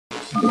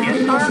Not Yes,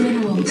 enough sir.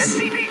 minerals.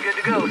 SCP good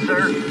to go,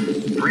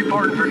 sir.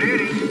 Reporting for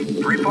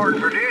duty. Reporting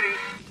for duty.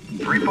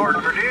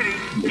 Reporting for duty.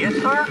 Yes,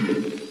 sir.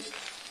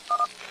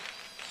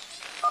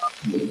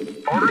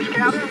 Orders,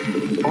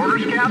 Captain.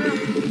 Orders, Captain.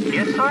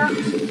 Yes, sir.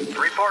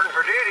 Reporting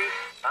for duty.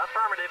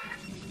 Affirmative.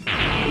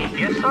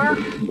 Yes, sir.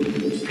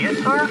 Yes,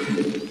 sir.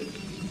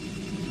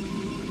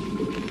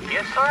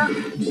 Yes, sir.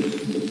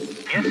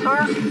 Yes, sir.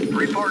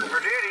 Reporting for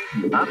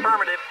duty.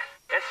 Affirmative.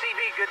 SCV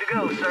good to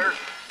go, sir.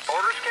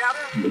 Orders,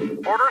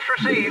 Captain. Orders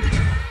received.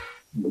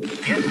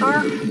 Yes,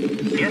 sir.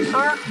 Yes,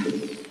 sir.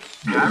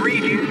 I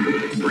read you.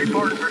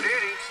 Reporting for duty.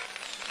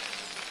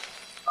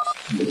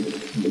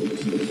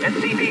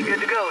 SCV good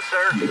to go,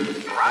 sir.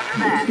 Roger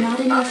that. Not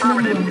enough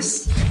Affirmative.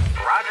 minerals.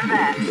 Roger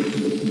that.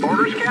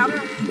 Orders,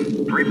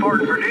 Captain.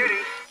 Reporting for duty.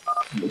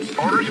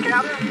 Orders,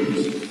 Captain.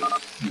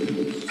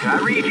 I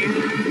read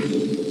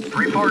you.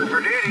 Reporting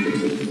for duty.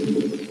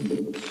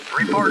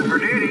 Reporting for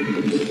duty.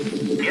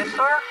 Yes,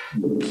 sir.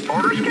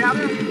 Orders,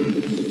 Captain.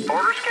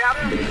 Orders,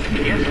 Captain.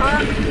 Yes, sir.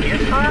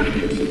 Yes,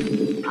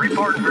 sir.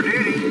 Reporting for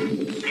duty.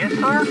 Yes,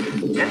 sir.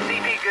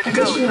 SCP good to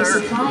go, Additional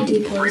sir. supply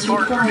depots Reporting for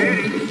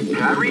required. duty.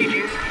 I read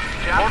you.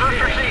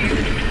 Orders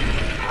received.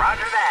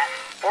 Roger that.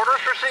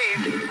 Orders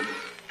received.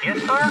 Yes,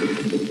 sir.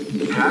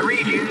 I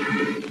read you.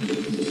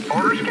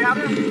 Orders,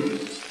 Captain.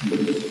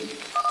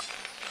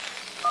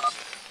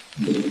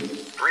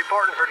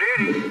 Reporting for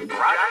duty.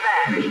 Roger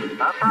that.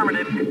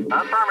 Affirmative.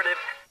 Affirmative.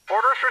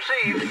 Orders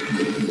received.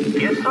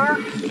 Yes, sir.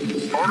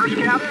 Orders,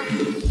 Captain.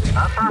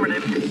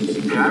 Affirmative.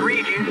 I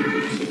read you.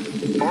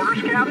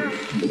 Orders, Captain.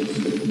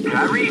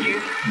 I read you.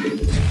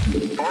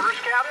 Orders,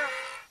 Captain.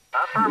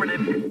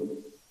 Affirmative.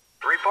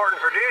 Reporting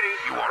for duty.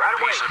 You want Right a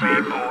piece away,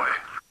 of me,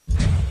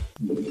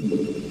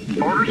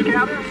 boy? Orders,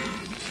 Captain.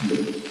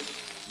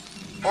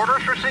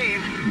 Orders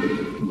received.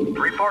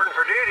 Reporting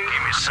for duty.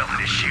 Give me something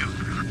to shoot.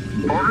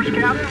 Orders,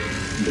 Captain.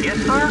 Yes,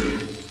 sir.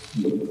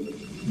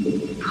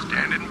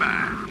 Standing by.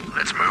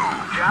 Let's move.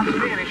 Job's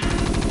finished.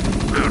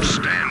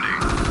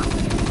 Outstanding.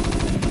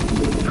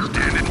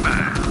 Standing by.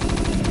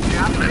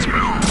 Job's Let's finished.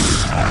 move.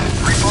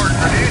 Reporting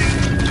for duty.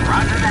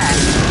 Roger that.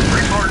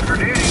 Reporting for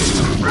duty.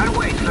 Right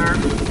away, sir.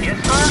 Yes,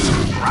 sir.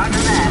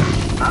 Roger that.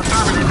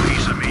 Affirmative.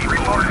 Piece of me,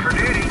 Reporting boy. for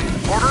duty.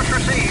 Orders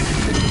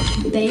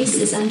received. Base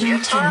is under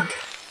Yes, sir. attack.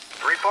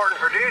 Reporting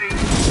for duty.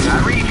 I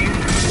read you.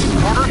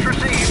 Orders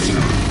received.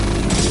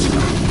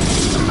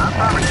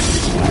 Affirmative.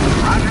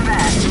 Roger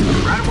that.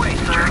 Right away,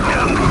 sir.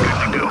 Good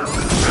to go.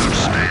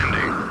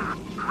 Outstanding.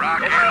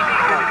 Rocket SCP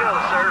and good to roll. go,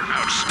 sir. Your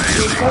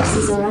Outstanding.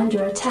 forces are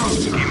under attack.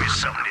 Give me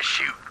something to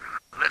shoot.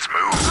 Let's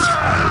move.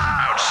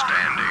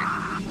 Outstanding.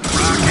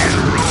 Rock and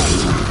roll.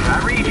 I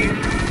read you.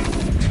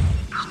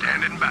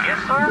 Standing by. Yes,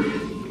 sir.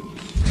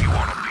 You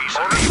want a piece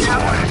of Orders, me,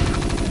 Captain. boy?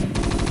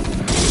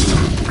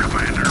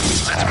 Commander,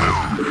 let's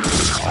move.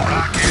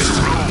 Rock and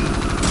roll.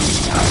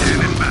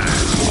 Standing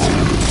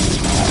by.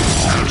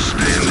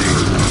 Outstanding.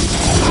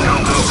 Go,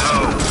 go, go.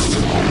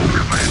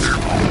 Commander,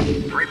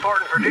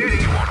 Reporting for duty.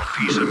 you want a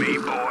piece of me,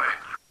 boy?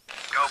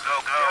 Go, go,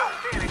 go.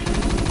 Finished.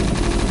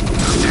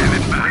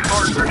 Standing by.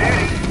 Reporting for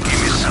duty. Give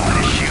me something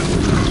to shoot.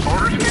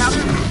 Orders,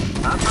 Captain.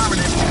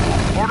 Affirmative.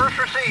 Orders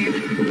received.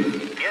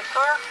 Yes,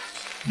 sir.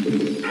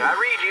 I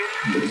read you.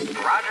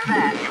 Roger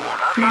that.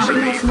 Not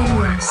Affirmative. enough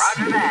minerals.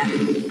 Roger that.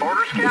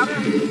 Orders,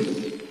 Captain.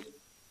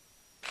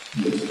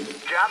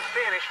 Job's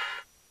finished.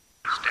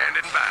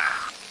 Standing by.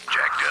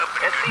 Jacked up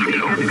and SCP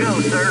good good to to go.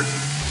 go, sir.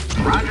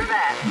 Roger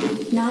that.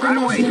 Not Right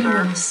enough away, sir.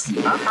 minerals.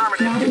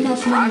 Affirmative. Not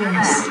enough Roger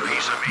minerals. that.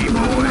 Piece of me,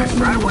 Not boy. enough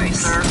Right away,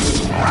 minerals. sir.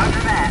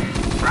 Roger that.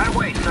 Right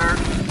away, sir.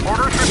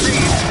 Orders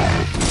received.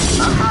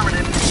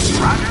 Affirmative.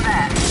 Roger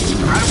that.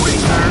 Right away,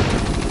 sir.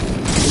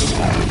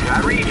 I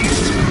read you.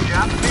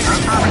 Job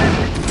finished. Affirmative.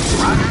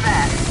 Roger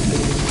that.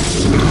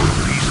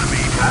 Piece of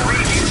me, I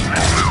read you.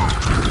 let's move.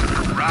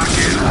 Rock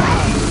and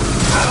roll.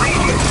 I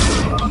read you.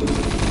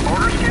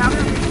 Orders,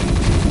 Captain.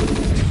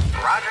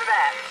 Roger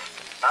that.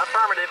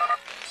 Affirmative.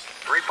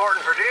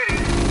 Reporting for duty.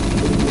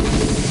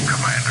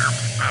 Commander,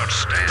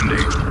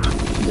 outstanding.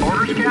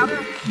 Orders,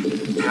 Captain.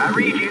 I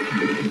read you.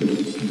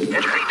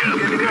 SCP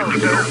good to go,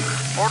 sir.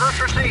 Orders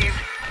received.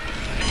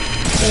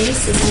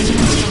 Base is under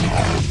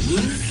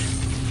attack.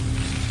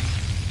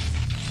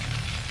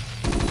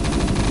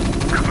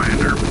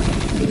 Commander,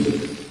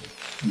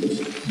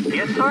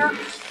 Yes, sir.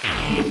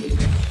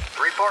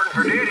 Reporting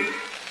for duty.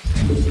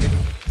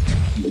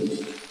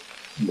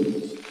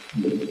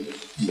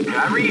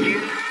 I read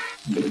you.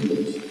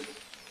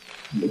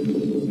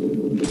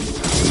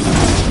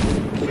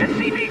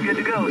 SCP good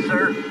to go,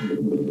 sir.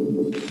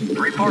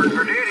 Reporting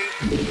for duty.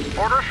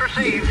 Orders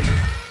received.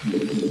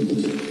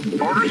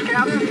 Orders,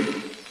 Captain.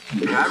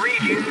 I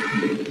read you.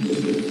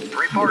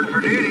 Reporting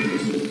for duty.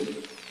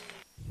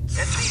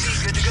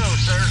 SCP good to go,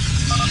 sir.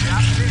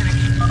 Job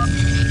finished.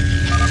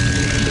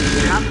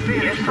 Job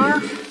finished. Yes, sir.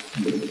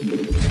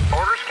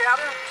 Orders,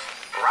 Captain.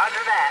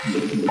 Roger that.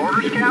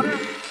 Orders, Captain.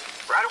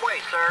 Right away,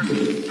 sir.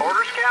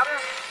 Orders,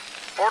 Captain.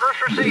 Orders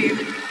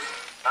received.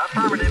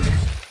 Affirmative.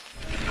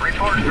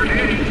 Reporting for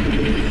duty.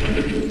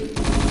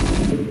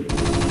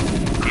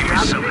 give me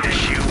something to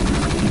shoot.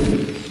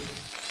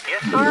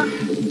 sir.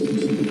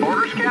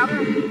 Orders,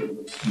 Captain.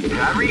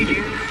 I read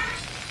you.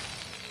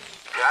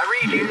 I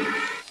read you.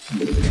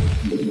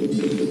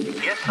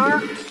 Yes,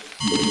 sir.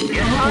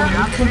 Yes, sir. Add-on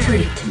Job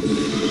complete.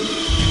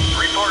 finished.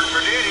 Reporting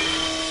for duty.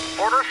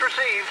 Orders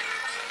received.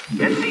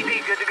 SCV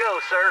good to go,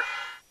 sir.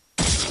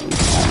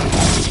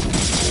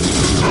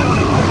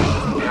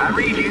 I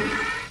read you.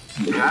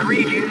 I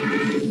read you.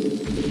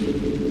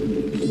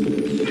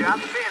 Job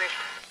finished.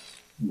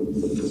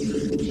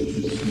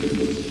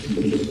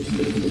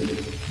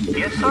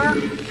 Yes, sir.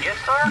 Yes,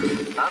 sir.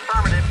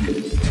 Affirmative.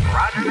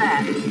 Roger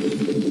that.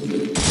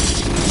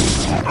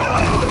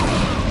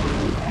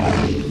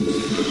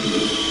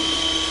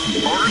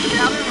 Orders,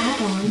 Captain.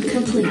 Add-on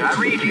complete. I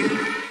read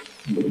you.